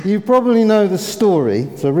You probably know the story,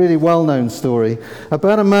 it's a really well-known story,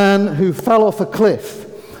 about a man who fell off a cliff.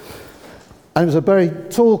 And it was a very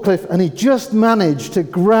tall cliff, and he just managed to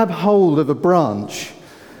grab hold of a branch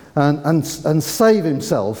and save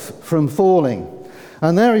himself from falling.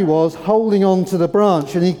 And there he was, holding on to the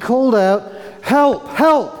branch, and he called out, "Help,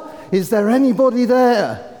 help! Is there anybody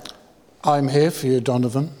there?" I'm here for you,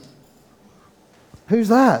 Donovan. "Who's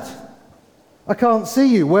that? I can't see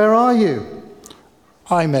you. Where are you?"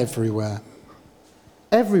 I'm everywhere.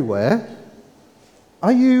 "Everywhere?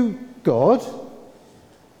 Are you God?"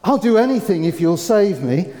 "I'll do anything if you'll save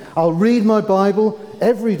me. I'll read my Bible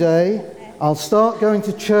every day. I'll start going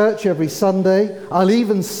to church every Sunday. I'll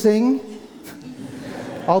even sing.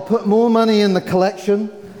 I'll put more money in the collection.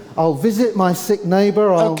 I'll visit my sick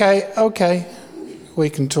neighbour. Okay. We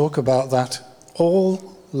can talk about that all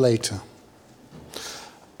later.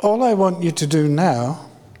 All I want you to do now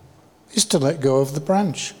is to let go of the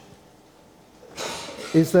branch."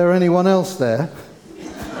 "Is there anyone else there?"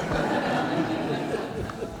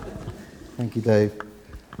 Thank you, Dave.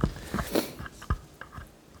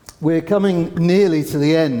 We're coming nearly to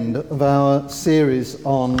the end of our series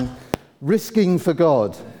on risking for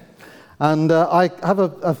God. And I have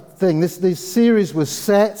a thing. This series was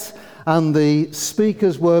set and the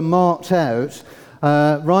speakers were marked out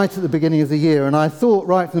right at the beginning of the year. And I thought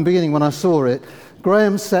right from the beginning when I saw it,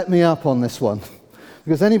 Graham set me up on this one.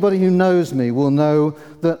 Because anybody who knows me will know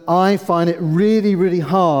that I find it really, really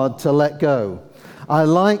hard to let go. I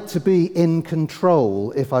like to be in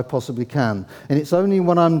control if I possibly can. And it's only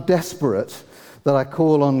when I'm desperate that I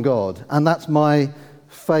call on God. And that's my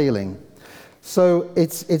failing. So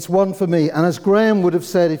it's one for me. And as Graham would have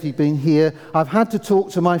said if he'd been here, I've had to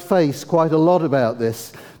talk to my face quite a lot about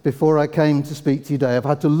this before I came to speak to you today. I've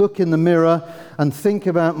had to look in the mirror and think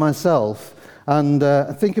about myself and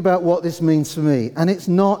think about what this means for me. And it's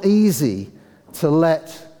not easy to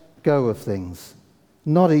let go of things.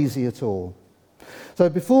 Not easy at all. So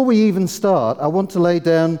before we even start, I want to lay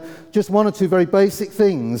down just one or two very basic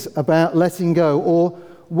things about letting go, or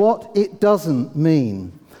what it doesn't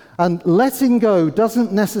mean. And letting go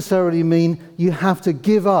doesn't necessarily mean you have to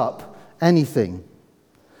give up anything.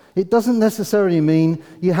 It doesn't necessarily mean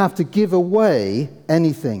you have to give away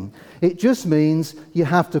anything. It just means you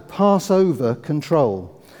have to pass over control.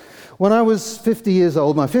 When I was 50 years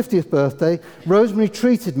old, my 50th birthday, Rosemary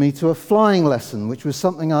treated me to a flying lesson, which was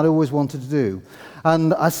something I'd always wanted to do.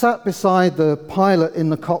 And I sat beside the pilot in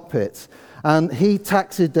the cockpit, and he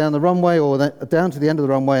taxied down the runway, or down to the end of the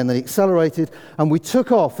runway, and then he accelerated, and we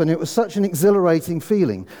took off, and it was such an exhilarating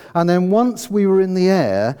feeling. And then once we were in the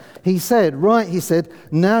air, he said,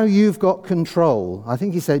 "Now you've got control." I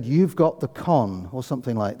think he said, "You've got the con," or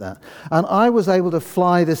something like that. And I was able to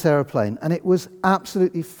fly this aeroplane, and it was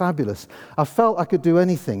absolutely fabulous. I felt I could do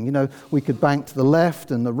anything. You know, we could bank to the left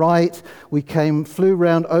and the right. We flew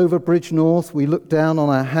round over Bridge North. We looked down on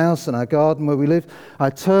our house and our garden where we lived. I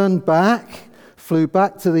turned back, flew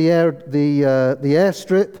back to the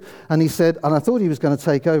airstrip, and he said, and I thought he was going to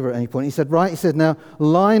take over at any point. He said, "Now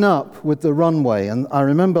line up with the runway." And I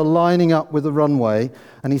remember lining up with the runway,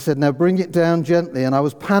 and he said, "Now bring it down gently." And I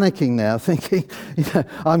was panicking now, thinking,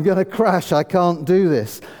 I'm going to crash, I can't do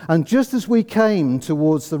this. And just as we came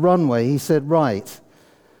towards the runway, he said, "Right,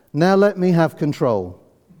 now let me have control,"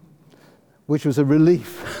 which was a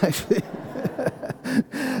relief, actually.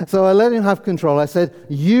 So I let him have control. I said,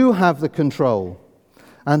 "You have the control."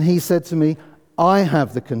 And he said to me, "I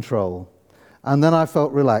have the control." And then I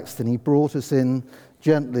felt relaxed, and he brought us in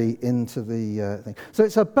gently into the thing. So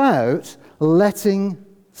it's about letting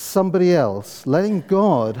somebody else, letting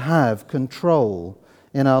God have control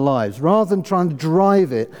in our lives, rather than trying to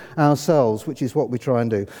drive it ourselves, which is what we try and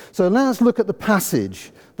do. So let us look at the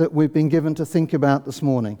passage that we've been given to think about this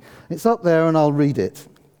morning. It's up there, and I'll read it.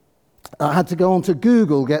 I had to go on to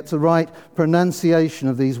Google, get the right pronunciation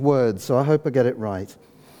of these words, so I hope I get it right.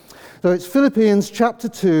 So it's Philippians chapter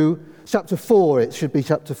 4, it should be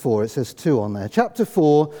chapter 4, it says 2 on there. Chapter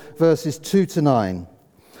 4, verses 2 to 9.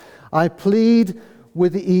 "I plead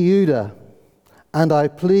with Euodia, and I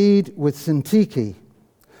plead with Syntyche,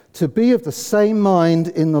 to be of the same mind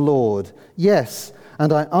in the Lord. Yes,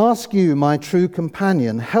 and I ask you, my true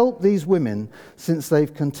companion, help these women, since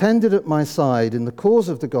they've contended at my side in the cause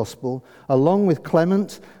of the gospel, along with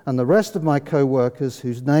Clement and the rest of my co-workers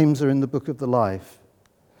whose names are in the book of the life.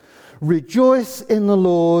 Rejoice in the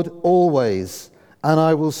Lord always, and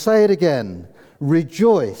I will say it again,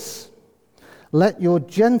 rejoice. Let your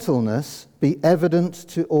gentleness be evident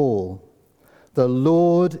to all. The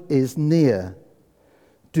Lord is near.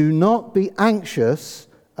 Do not be anxious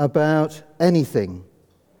about anything,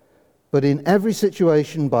 but in every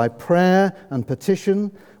situation by prayer and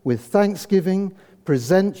petition, with thanksgiving,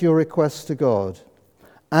 present your requests to God.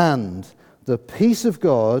 And the peace of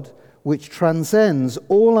God, which transcends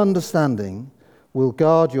all understanding, will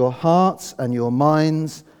guard your hearts and your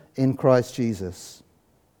minds in Christ Jesus.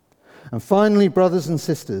 And finally, brothers and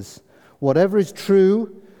sisters, whatever is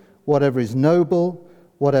true, whatever is noble,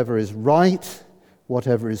 whatever is right,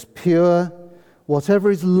 whatever is pure,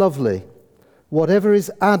 whatever is lovely, whatever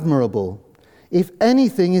is admirable, if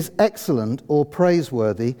anything is excellent or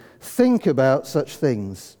praiseworthy, think about such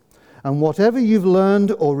things. And whatever you've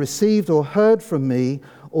learned or received or heard from me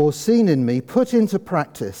or seen in me, put into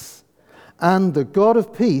practice, and the God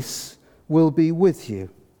of peace will be with you.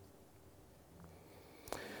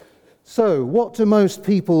 So, what do most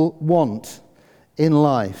people want in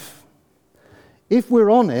life? If we're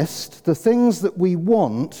honest, the things that we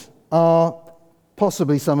want are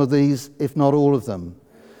possibly some of these, if not all of them.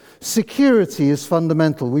 Security is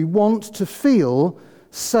fundamental. We want to feel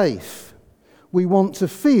safe. We want to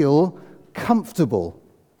feel comfortable.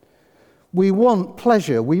 We want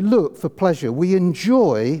pleasure. We look for pleasure. We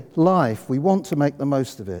enjoy life. We want to make the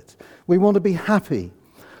most of it. We want to be happy.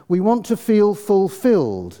 We want to feel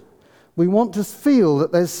fulfilled. We want to feel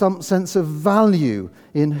that there's some sense of value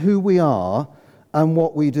in who we are and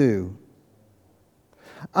what we do.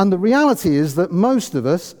 And the reality is that most of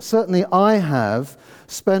us, certainly I have,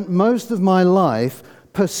 spent most of my life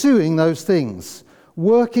pursuing those things,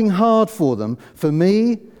 working hard for them, for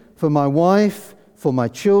me, for my wife, for my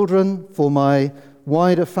children, for my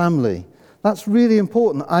wider family. That's really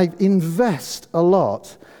important. I invest a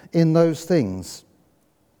lot in those things.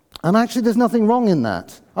 And actually there's nothing wrong in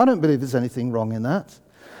that. I don't believe there's anything wrong in that.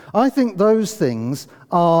 I think those things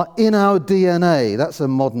are in our DNA. That's a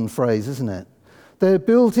modern phrase, isn't it? They're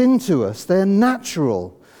built into us. They're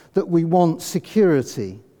natural that we want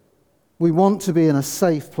security. We want to be in a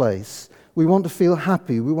safe place. We want to feel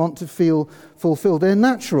happy. We want to feel fulfilled. They're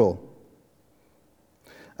natural.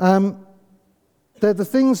 They're the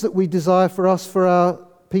things that we desire for us, for our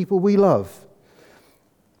people we love.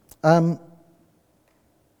 And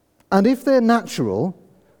if they're natural,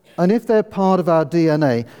 and if they're part of our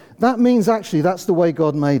DNA, that means actually that's the way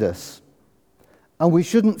God made us. And we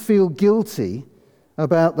shouldn't feel guilty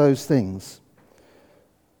about those things.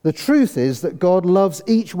 The truth is that God loves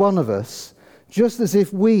each one of us just as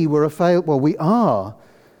if we were we are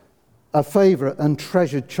a favourite and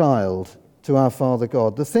treasured child to our Father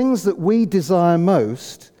God. The things that we desire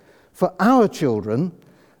most for our children,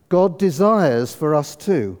 God desires for us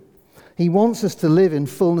too. He wants us to live in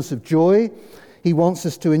fullness of joy. He wants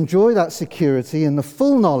us to enjoy that security in the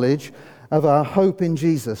full knowledge of our hope in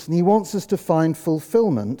Jesus. And he wants us to find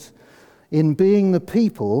fulfillment in being the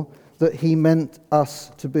people that he meant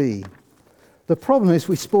us to be. The problem is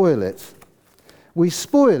we spoil it. We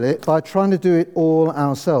spoil it by trying to do it all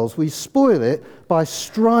ourselves. We spoil it by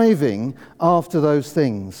striving after those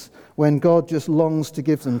things when God just longs to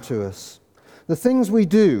give them to us. The things we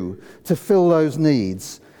do to fill those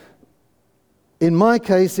needs. In my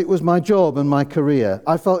case, it was my job and my career.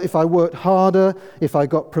 I felt if I worked harder, if I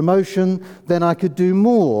got promotion, then I could do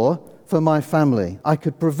more for my family. I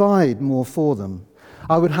could provide more for them.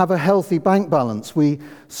 I would have a healthy bank balance. We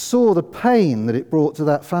saw the pain that it brought to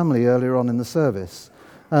that family earlier on in the service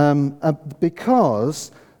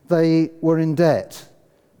because they were in debt.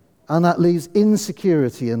 And that leaves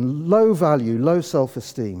insecurity and low value, low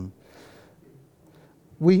self-esteem.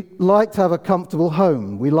 We like to have a comfortable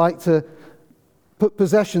home. We like to put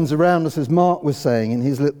possessions around us, as Mark was saying in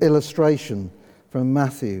his illustration from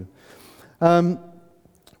Matthew.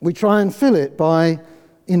 We try and fill it by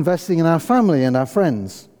investing in our family and our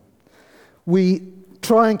friends. We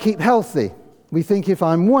try and keep healthy. We think if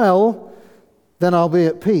I'm well, then I'll be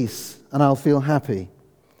at peace and I'll feel happy.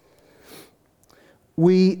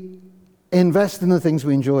 We invest in the things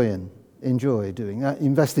we enjoy doing.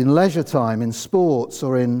 Invest in leisure time, in sports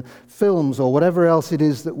or in films or whatever else it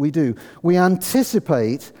is that we do. We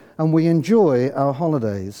anticipate and we enjoy our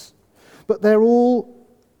holidays. But they're all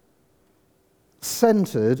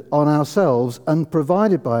centered on ourselves and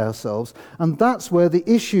provided by ourselves, and that's where the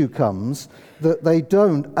issue comes, that they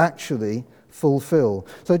don't actually fulfill.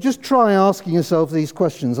 So just try asking yourself these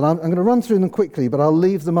questions, and I'm going to run through them quickly, but I'll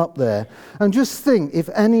leave them up there, and just think if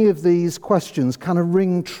any of these questions kind of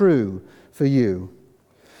ring true for you.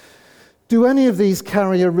 Do any of these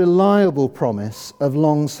carry a reliable promise of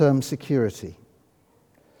long-term security?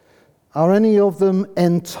 Are any of them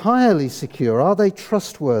entirely secure? Are they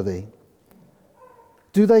trustworthy?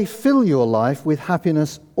 Do they fill your life with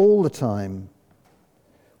happiness all the time?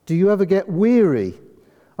 Do you ever get weary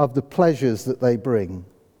of the pleasures that they bring?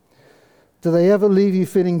 Do they ever leave you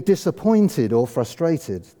feeling disappointed or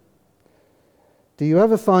frustrated? Do you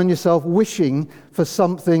ever find yourself wishing for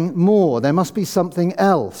something more? There must be something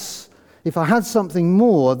else. If I had something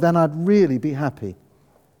more, then I'd really be happy.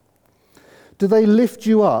 Do they lift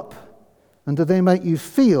you up, and do they make you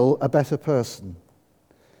feel a better person?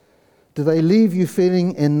 Do they leave you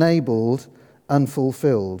feeling enabled and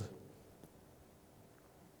fulfilled?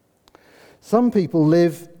 Some people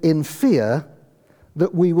live in fear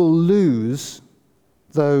that we will lose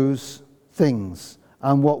those things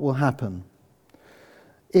and what will happen.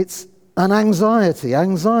 It's an anxiety.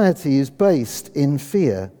 Anxiety is based in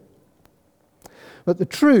fear. But the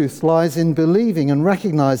truth lies in believing and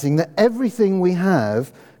recognizing that everything we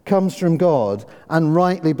have comes from God and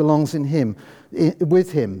rightly belongs in Him,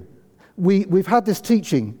 with Him. We've had this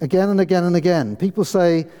teaching again and again and again. People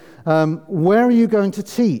say, where are you going to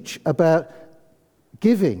teach about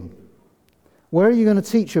giving? Where are you going to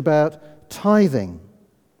teach about tithing?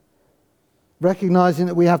 Recognizing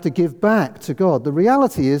that we have to give back to God. The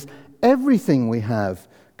reality is, everything we have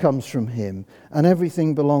comes from Him, and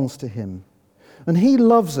everything belongs to Him. And He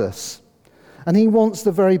loves us, and He wants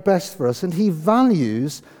the very best for us, and He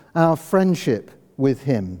values our friendship with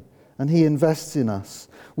Him, and He invests in us.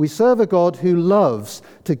 We serve a God who loves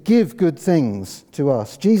to give good things to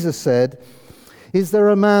us. Jesus said, "Is there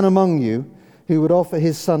a man among you who would offer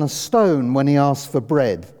his son a stone when he asks for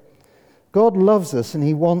bread?" God loves us, and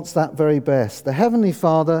He wants that very best. The Heavenly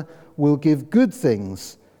Father will give good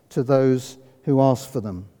things to those who ask for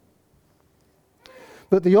them.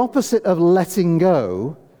 But the opposite of letting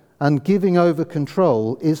go and giving over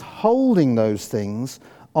control is holding those things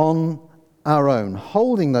on our own,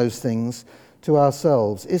 holding those things to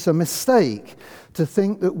ourselves. It's a mistake to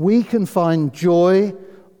think that we can find joy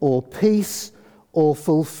or peace or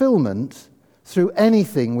fulfillment through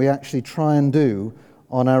anything we actually try and do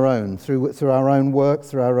on our own, through our own work,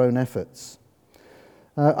 through our own efforts.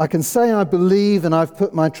 I can say I believe and I've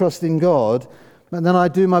put my trust in God, and then I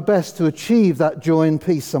do my best to achieve that joy and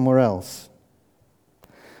peace somewhere else.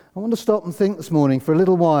 I want to stop and think this morning for a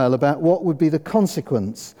little while about what would be the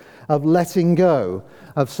consequence of letting go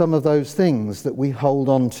of some of those things that we hold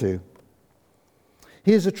on to.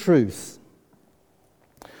 Here's a truth.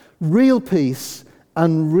 Real peace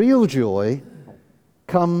and real joy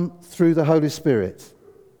come through the Holy Spirit.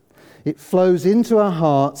 It flows into our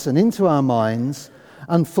hearts and into our minds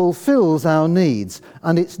and fulfills our needs.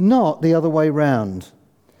 And it's not the other way round.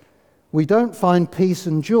 We don't find peace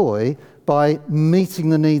and joy by meeting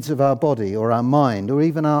the needs of our body or our mind or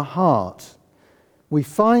even our heart. We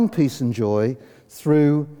find peace and joy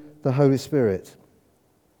through the Holy Spirit.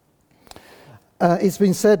 It's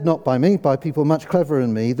been said, not by me, by people much cleverer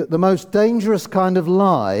than me, that the most dangerous kind of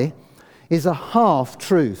lie is a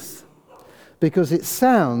half-truth, because it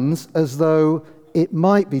sounds as though it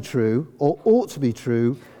might be true or ought to be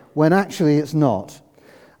true when actually it's not.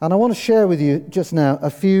 And I want to share with you just now a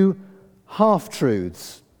few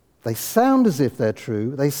half-truths. They sound as if they're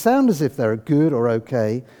true, they sound as if they're good or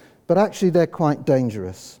okay, but actually they're quite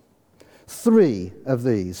dangerous. 3 of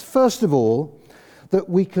these. First of all, that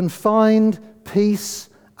we can find peace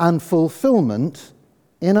and fulfillment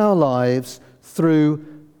in our lives through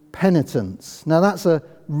penitence. Now that's a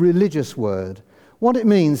religious word. What it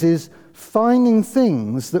means is finding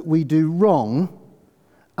things that we do wrong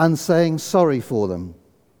and saying sorry for them.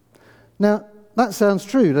 Now that sounds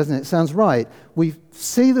true, doesn't it? It sounds right. We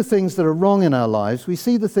see the things that are wrong in our lives, we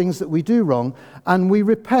see the things that we do wrong, and we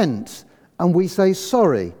repent and we say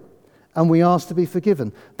sorry and we ask to be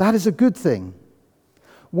forgiven. That is a good thing.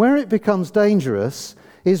 Where it becomes dangerous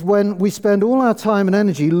is when we spend all our time and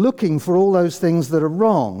energy looking for all those things that are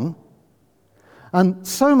wrong, and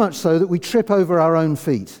so much so that we trip over our own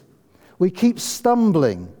feet. We keep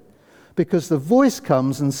stumbling because the voice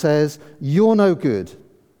comes and says, "You're no good.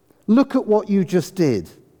 Look at what you just did.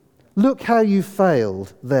 Look how you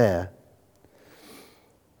failed there."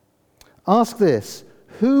 Ask this: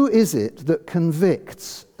 who is it that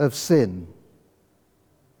convicts of sin?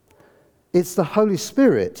 It's the Holy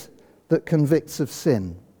Spirit that convicts of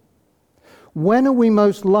sin. When are we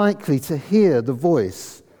most likely to hear the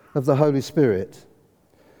voice of the Holy Spirit?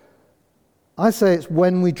 I say it's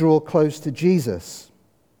when we draw close to Jesus.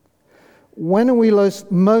 When are we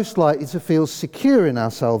most likely to feel secure in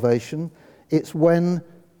our salvation? It's when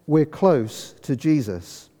we're close to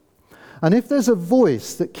Jesus. And if there's a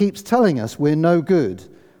voice that keeps telling us we're no good,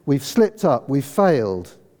 we've slipped up, we've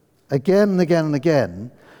failed, again and again and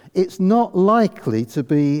again, it's not likely to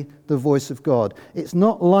be the voice of God. It's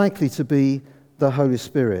not likely to be the Holy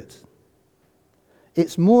Spirit.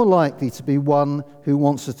 It's more likely to be one who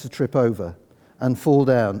wants us to trip over and fall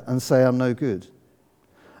down and say I'm no good.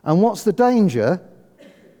 And what's the danger?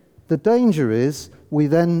 The danger is we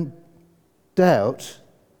then doubt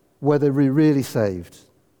whether we're really saved.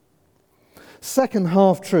 Second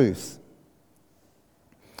half truth.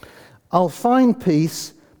 I'll find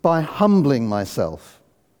peace by humbling myself.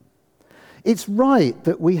 It's right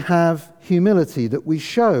that we have humility, that we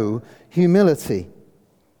show humility.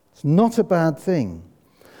 It's not a bad thing.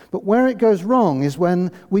 But where it goes wrong is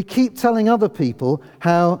when we keep telling other people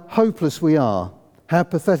how hopeless we are, how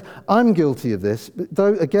pathetic. I'm guilty of this.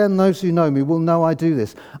 Though, again, those who know me will know I do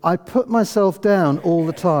this. I put myself down all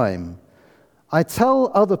the time. I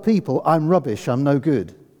tell other people I'm rubbish, I'm no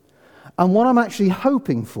good. And what I'm actually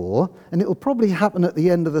hoping for, and it will probably happen at the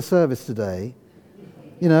end of the service today,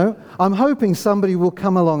 I'm hoping somebody will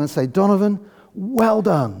come along and say, Donovan, well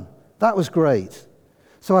done. That was great.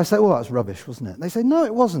 So I say, well, that was rubbish, wasn't it? They say, no,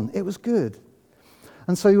 it wasn't. It was good.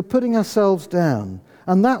 And so you're putting ourselves down.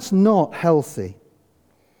 And that's not healthy.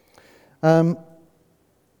 God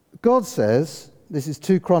says, this is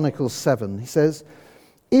 2 Chronicles 7, he says,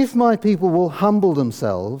 if my people will humble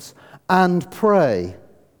themselves and pray,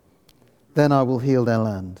 then I will heal their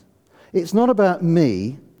land. It's not about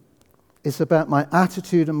me. It's about my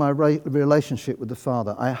attitude and my relationship with the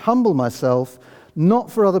Father. I humble myself,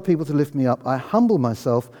 not for other people to lift me up. I humble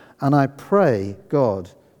myself and I pray,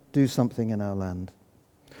 God, do something in our land.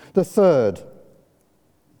 The third,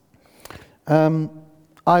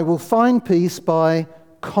 I will find peace by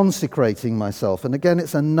consecrating myself. And again,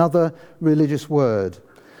 it's another religious word.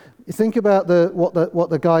 You think about what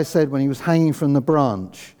the guy said when he was hanging from the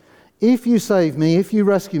branch. If you save me, if you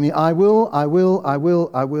rescue me, I will.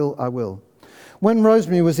 When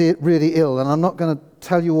Rosemary was really ill, and I'm not going to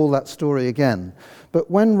tell you all that story again, but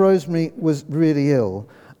when Rosemary was really ill,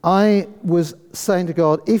 I was saying to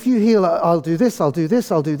God, if you heal, I'll do this, I'll do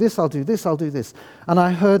this, I'll do this, I'll do this, I'll do this. And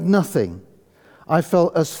I heard nothing. I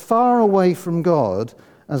felt as far away from God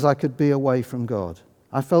as I could be away from God.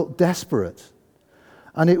 I felt desperate.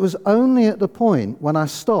 And it was only at the point when I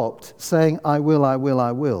stopped saying, I will,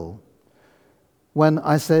 when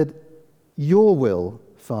I said, your will,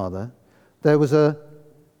 Father, there was a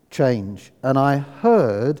change. And I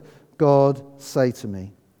heard God say to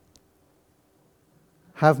me,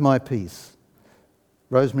 have my peace.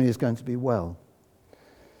 Rosemary is going to be well.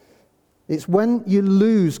 It's when you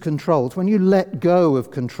lose control, it's when you let go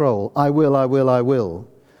of control, I will,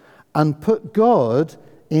 and put God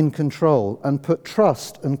in control and put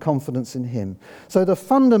trust and confidence in him. So the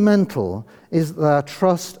fundamental is that our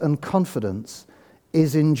trust and confidence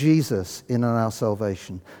is in Jesus in our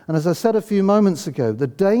salvation. And as I said a few moments ago, the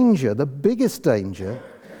biggest danger,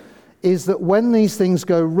 is that when these things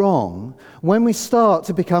go wrong, when we start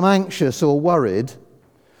to become anxious or worried,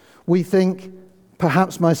 we think,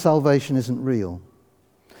 perhaps my salvation isn't real.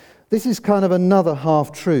 This is kind of another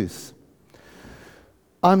half-truth.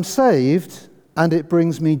 I'm saved, and it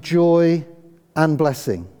brings me joy and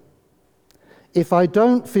blessing. If I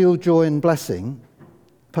don't feel joy and blessing,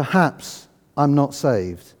 perhaps I'm not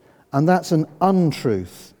saved. And that's an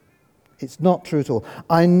untruth. It's not true at all.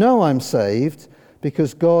 I know I'm saved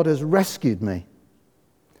because God has rescued me.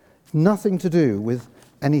 It's nothing to do with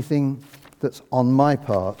anything that's on my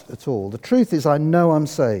part at all. The truth is I know I'm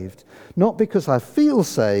saved, not because I feel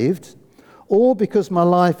saved or because my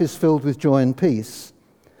life is filled with joy and peace.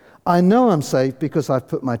 I know I'm saved because I've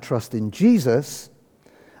put my trust in Jesus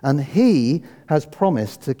and he has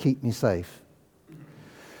promised to keep me safe.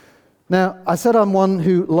 Now, I said I'm one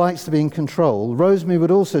who likes to be in control. Rosemary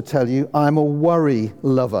would also tell you I'm a worry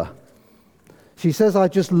lover. She says I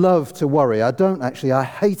just love to worry. I don't actually, I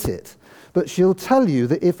hate it. But she'll tell you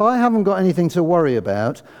that if I haven't got anything to worry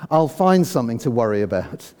about, I'll find something to worry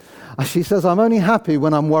about. She says I'm only happy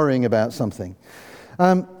when I'm worrying about something.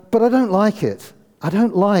 But I don't like it. I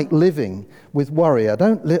don't like living with worry. I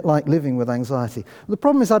don't like living with anxiety. The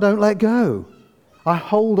problem is I don't let go. I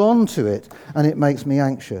hold on to it, and it makes me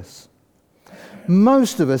anxious.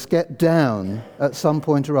 Most of us get down at some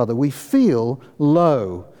point or other. We feel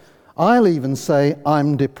low. I'll even say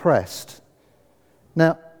I'm depressed.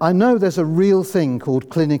 Now, I know there's a real thing called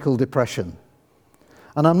clinical depression.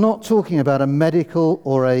 And I'm not talking about a medical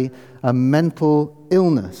or a mental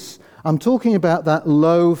illness. I'm talking about that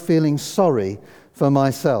low feeling sorry for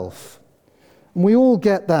myself. And we all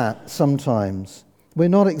get that sometimes. We're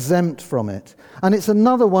not exempt from it. And it's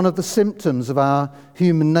another one of the symptoms of our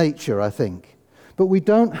human nature, I think. But we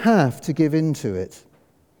don't have to give in to it.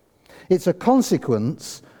 It's a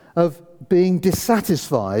consequence of being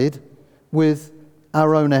dissatisfied with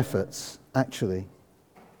our own efforts, actually.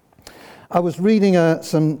 I was reading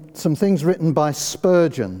some things written by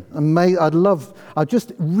Spurgeon. I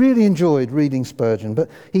just really enjoyed reading Spurgeon. But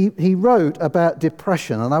he wrote about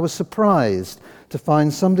depression, and I was surprised to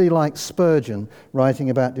find somebody like Spurgeon writing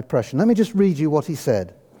about depression. Let me just read you what he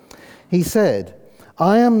said. He said,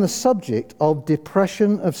 "I am the subject of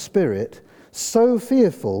depression of spirit, so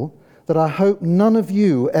fearful that I hope none of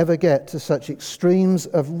you ever get to such extremes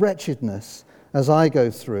of wretchedness as I go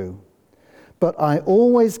through. But I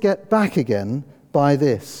always get back again by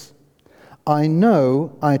this. I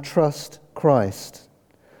know I trust Christ.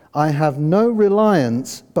 I have no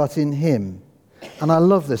reliance but in him." And I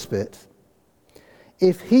love this bit.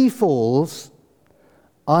 "If he falls,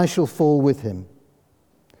 I shall fall with him.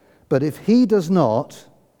 But if he does not,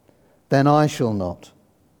 then I shall not.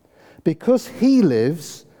 Because he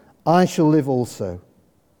lives, I shall live also.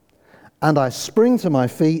 And I spring to my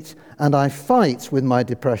feet, and I fight with my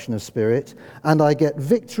depression of spirit, and I get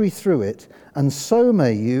victory through it, and so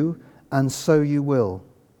may you, and so you will."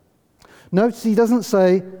 Notice he doesn't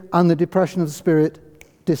say, "and the depression of the spirit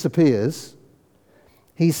disappears."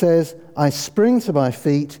 He says, "I spring to my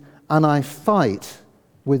feet, and I fight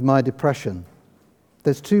with my depression."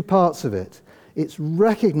 There's two parts of it. It's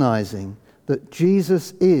recognizing that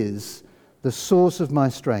Jesus is the source of my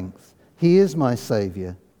strength. He is my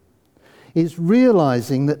Saviour. It's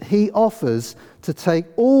realizing that he offers to take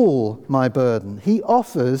all my burden. He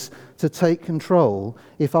offers to take control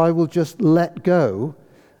if I will just let go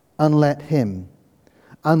and let him.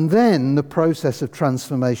 And then the process of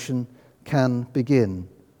transformation can begin.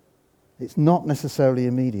 It's not necessarily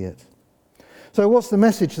immediate. So what's the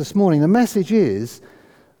message this morning? The message is,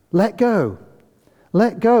 let go.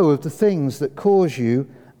 Let go of the things that cause you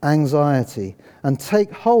anxiety and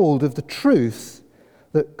take hold of the truth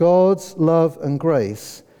that God's love and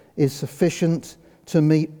grace is sufficient to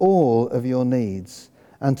meet all of your needs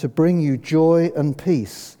and to bring you joy and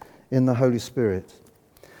peace in the Holy Spirit.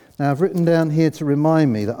 Now, I've written down here to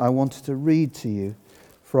remind me that I wanted to read to you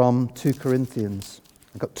from 2 Corinthians.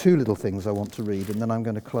 I've got two little things I want to read, and then I'm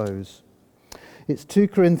going to close. It's 2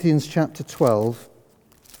 Corinthians chapter 12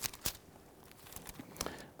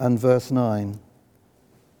 and verse 9.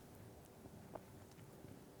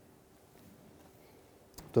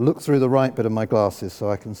 To look through the right bit of my glasses so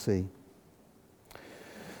I can see.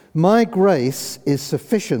 "My grace is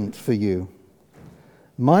sufficient for you.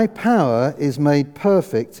 My power is made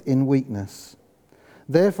perfect in weakness.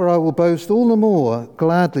 Therefore I will boast all the more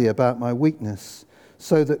gladly about my weakness,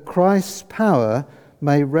 so that Christ's power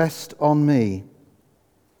may rest on me.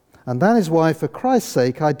 And that is why, for Christ's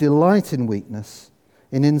sake, I delight in weakness,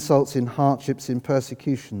 in insults, in hardships, in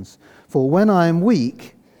persecutions. For when I am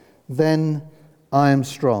weak, then I am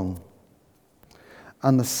strong."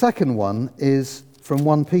 And the second one is from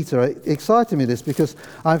 1 Peter. It excited me this because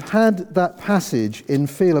I've had that passage in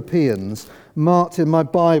Philippians marked in my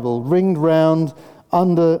Bible, ringed round,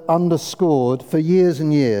 underscored for years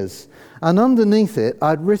and years. And underneath it,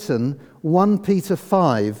 I'd written 1 Peter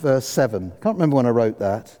 5, verse 7. I can't remember when I wrote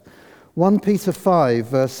that. 1 Peter 5,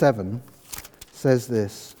 verse 7 says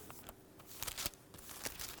this.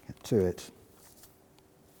 Get to it.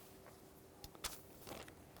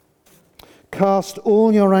 "Cast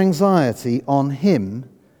all your anxiety on him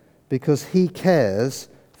because he cares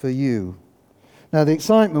for you." Now, the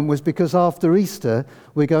excitement was because after Easter,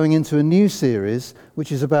 we're going into a new series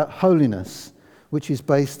which is about holiness, which is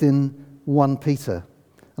based in 1 Peter.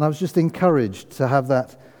 And I was just encouraged to have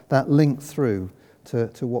that link through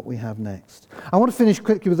to what we have next. I want to finish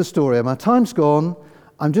quickly with a story. My time's gone.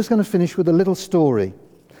 I'm just going to finish with a little story.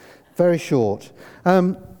 Very short.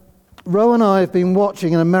 Ro and I have been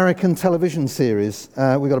watching an American television series.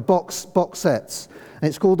 We've got a box sets, and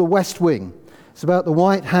it's called The West Wing. It's about the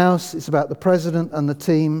White House. It's about the president and the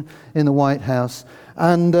team in the White House.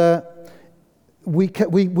 And we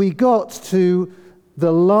got to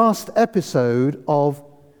the last episode of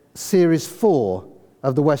Series 4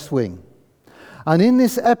 of The West Wing. And in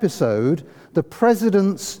this episode, the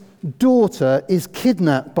president's daughter is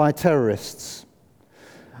kidnapped by terrorists.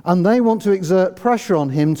 And they want to exert pressure on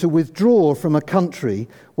him to withdraw from a country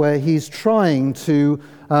where he's trying to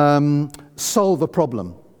solve a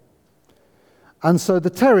problem. And so the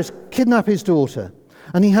terrorists kidnap his daughter,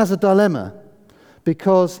 and he has a dilemma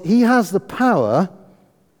because he has the power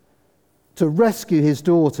to rescue his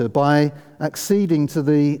daughter by acceding to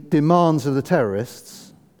the demands of the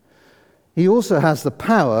terrorists. He also has the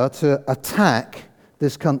power to attack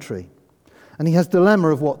this country, and he has a dilemma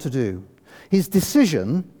of what to do. His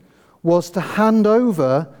decision was to hand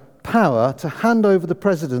over power, to hand over the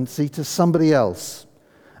presidency to somebody else,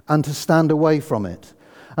 and to stand away from it.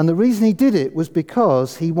 And the reason he did it was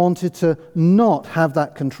because he wanted to not have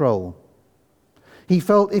that control. He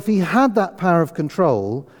felt if he had that power of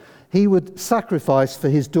control, he would sacrifice for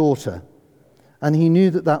his daughter. And he knew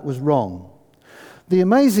that that was wrong. The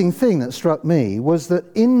amazing thing that struck me was that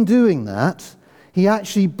in doing that, he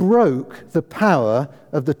actually broke the power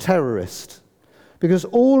of the terrorist. Because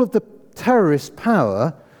all of the terrorist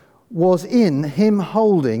power was in him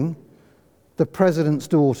holding the president's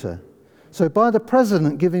daughter. So by the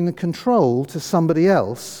president giving the control to somebody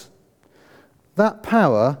else, that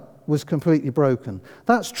power was completely broken.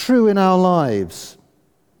 That's true in our lives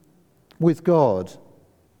with God.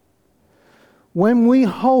 When we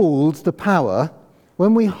hold the power,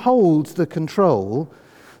 when we hold the control,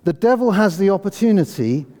 the devil has the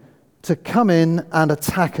opportunity to come in and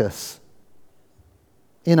attack us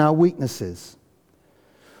in our weaknesses.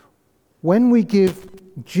 When we give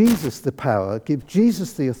Jesus the power, give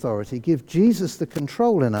Jesus the authority, give Jesus the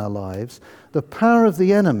control in our lives, the power of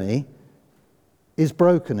the enemy is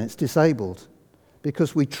broken, it's disabled,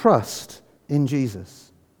 because we trust in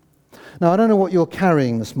Jesus. Now, I don't know what you're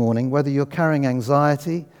carrying this morning, whether you're carrying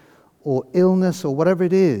anxiety or illness or whatever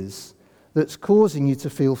it is that's causing you to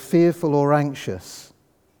feel fearful or anxious.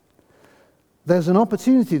 There's an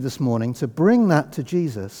opportunity this morning to bring that to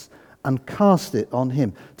Jesus and cast it on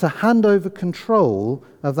him, to hand over control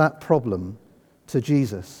of that problem to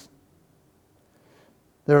Jesus.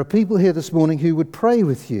 There are people here this morning who would pray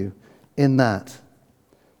with you in that.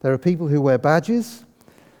 There are people who wear badges,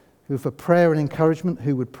 who for prayer and encouragement,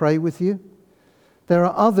 who would pray with you. There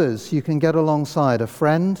are others you can get alongside, a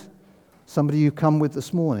friend, somebody you come with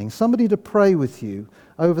this morning, somebody to pray with you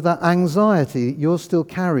over that anxiety you're still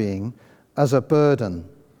carrying as a burden.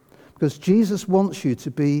 Because Jesus wants you to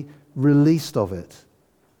be released of it.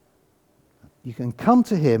 You can come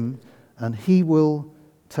to him and he will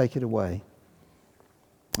take it away.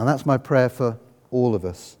 And that's my prayer for all of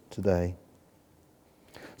us today.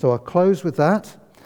 So I'll close with that.